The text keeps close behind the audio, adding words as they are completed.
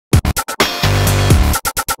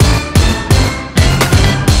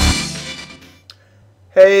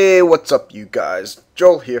Hey, what's up you guys?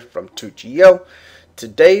 Joel here from 2GL.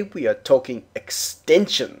 Today we are talking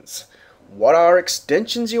extensions. What are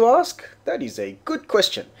extensions, you ask? That is a good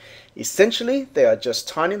question. Essentially, they are just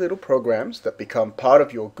tiny little programs that become part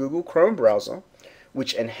of your Google Chrome browser,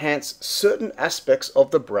 which enhance certain aspects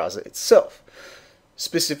of the browser itself.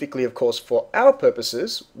 Specifically, of course, for our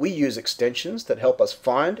purposes, we use extensions that help us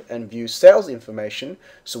find and view sales information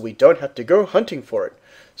so we don't have to go hunting for it.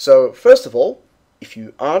 So, first of all, if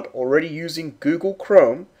you aren't already using Google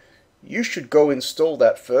Chrome, you should go install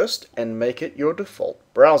that first and make it your default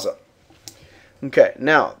browser. Okay,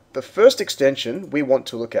 now the first extension we want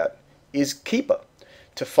to look at is Keepa.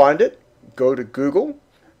 To find it, go to Google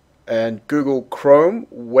and Google Chrome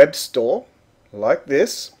Web Store like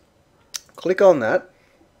this. Click on that.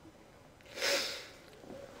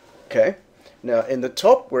 Okay, now in the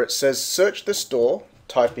top where it says search the store,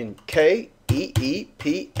 type in Keepa.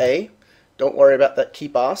 Don't worry about that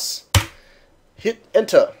Keepa. Hit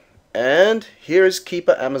enter, and here is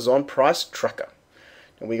Keepa Amazon Price Tracker.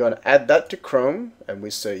 And we're going to add that to Chrome, and we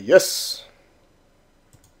say yes.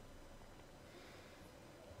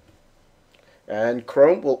 And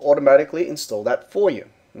Chrome will automatically install that for you.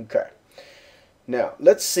 Okay. Now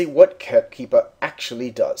let's see what Keepa actually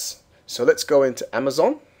does. So let's go into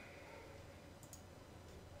Amazon,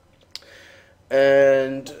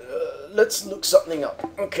 and let's look something up.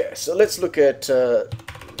 Okay, so let's look at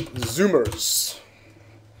Zoomers.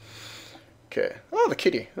 Okay, oh, the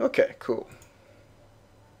kitty. Okay, cool.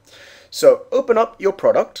 So open up your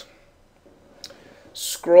product,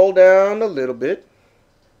 scroll down a little bit,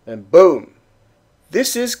 and boom,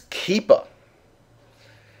 this is Keepa.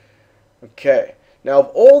 Okay, now of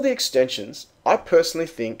all the extensions, I personally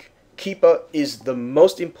think Keepa is the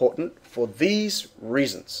most important for these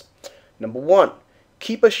reasons. Number one,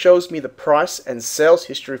 Keepa shows me the price and sales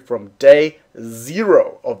history from day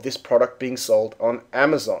 0 of this product being sold on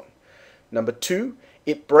Amazon. Number two,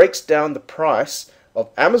 it breaks down the price of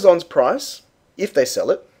Amazon's price, if they sell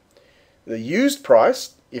it, the used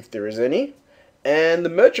price, if there is any, and the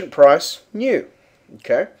merchant price, new.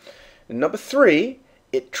 Okay. And number three,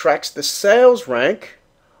 it tracks the sales rank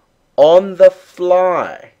on the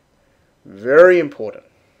fly. Very important.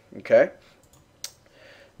 Okay.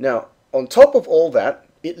 Now, on top of all that,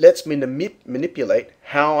 it lets me manipulate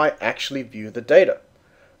how I actually view the data.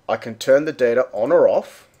 I can turn the data on or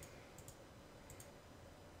off.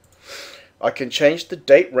 I can change the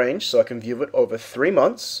date range so I can view it over 3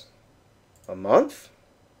 months, a month,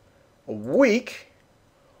 a week,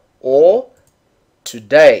 or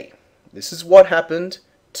today. This is what happened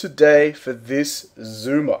today for this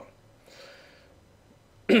Zoomer.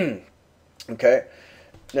 Okay,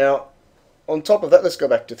 now on top of that, let's go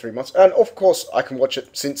back to 3 months, and of course I can watch it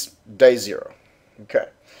since day 0. Okay.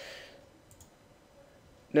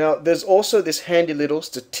 Now there's also this handy little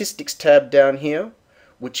statistics tab down here,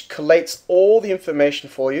 which collates all the information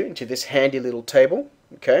for you into this handy little table.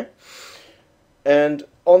 Okay. And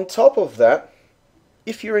on top of that,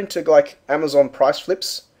 if you're into like Amazon price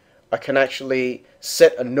flips, I can actually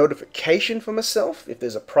set a notification for myself if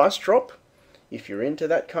there's a price drop, if you're into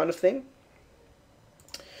that kind of thing.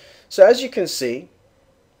 So as you can see,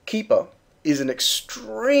 Keepa is an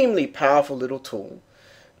extremely powerful little tool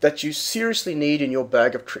that you seriously need in your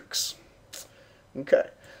bag of tricks. Okay,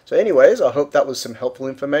 so anyways, I hope that was some helpful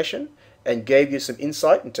information and gave you some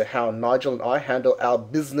insight into how Nigel and I handle our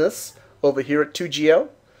business over here at 2GL.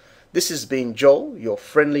 This has been Joel, your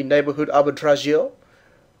friendly neighborhood arbitragier.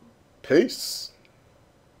 Peace.